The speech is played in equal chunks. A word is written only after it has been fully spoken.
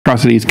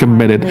atrocities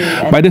committed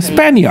by the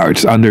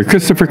Spaniards under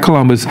Christopher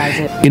Columbus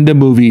in the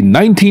movie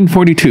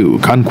 1942,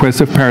 Conquest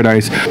of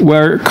Paradise,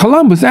 where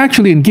Columbus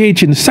actually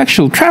engaged in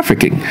sexual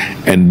trafficking.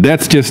 And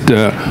that's just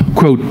the,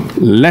 quote,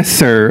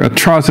 lesser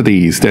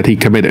atrocities that he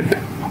committed.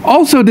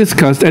 Also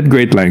discussed at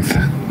great length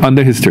on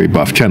the History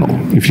Buff channel,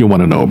 if you want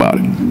to know about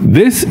it.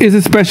 This is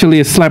especially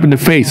a slap in the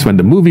face when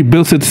the movie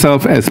bills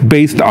itself as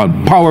based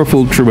on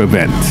powerful true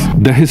events.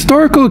 The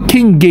historical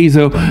King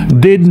Gezo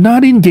did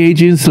not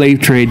engage in slave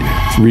trade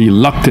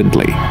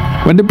reluctantly.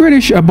 When the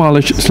British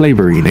abolished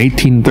slavery in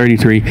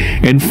 1833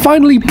 and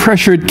finally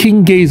pressured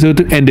King Gezo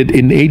to end it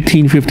in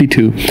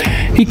 1852,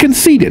 he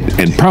conceded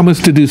and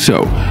promised to do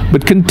so,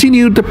 but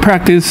continued the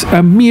practice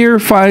a mere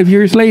 5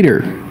 years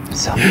later.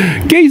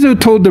 Gezo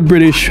told the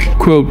British,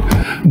 quote,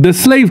 "The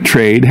slave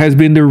trade has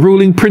been the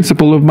ruling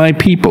principle of my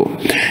people.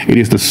 It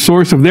is the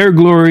source of their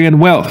glory and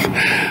wealth.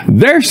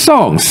 Their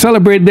songs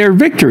celebrate their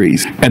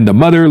victories, and the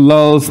mother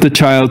lulls the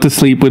child to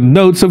sleep with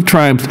notes of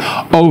triumph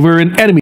over an enemy